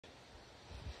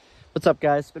What's up,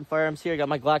 guys? Spin Firearms here. I got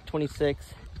my Glock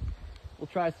 26. We'll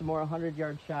try some more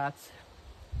 100-yard shots.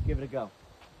 Give it a go.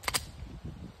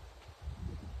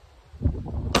 Let's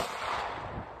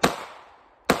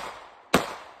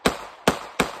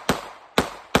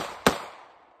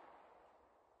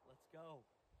go.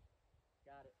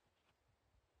 Got it.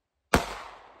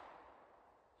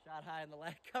 Shot high in the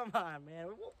leg. Come on, man.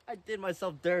 I did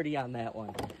myself dirty on that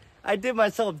one. I did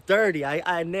myself dirty.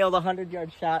 I nailed a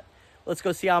 100-yard shot. Let's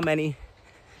go see how many.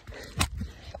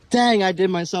 Dang, I did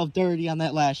myself dirty on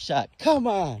that last shot. Come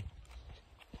on.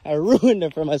 I ruined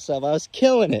it for myself. I was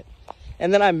killing it.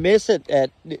 And then I miss it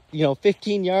at,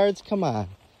 15 yards. Come on.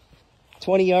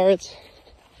 20 yards.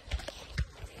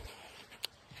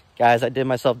 Guys, I did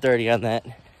myself dirty on that.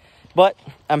 But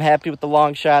I'm happy with the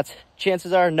long shots.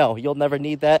 Chances are, no, you'll never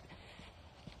need that.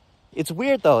 It's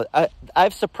weird, though. I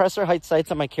have suppressor height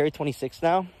sights on my Carry 26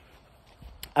 now.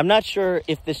 I'm not sure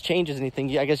if this changes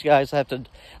anything. I guess you guys have to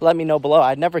let me know below.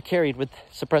 I'd never carried with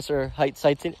suppressor height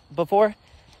sights before.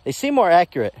 They seem more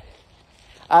accurate.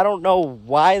 I don't know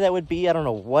why that would be. I don't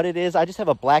know what it is. I just have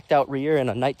a blacked out rear and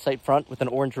a night sight front with an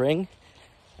orange ring.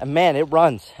 And man, it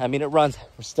runs. I mean, it runs.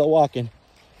 We're still walking.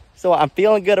 So I'm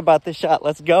feeling good about this shot.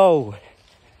 Let's go.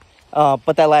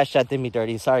 But that last shot did me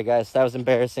dirty. Sorry, guys. That was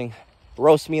embarrassing.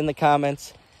 Roast me in the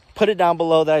comments. Put it down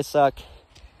below that I suck.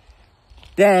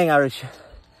 Dang, Irish.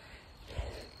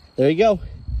 There you go.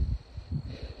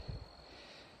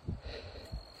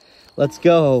 Let's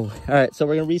go. All right, so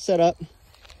we're going to reset up.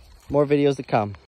 More videos to come.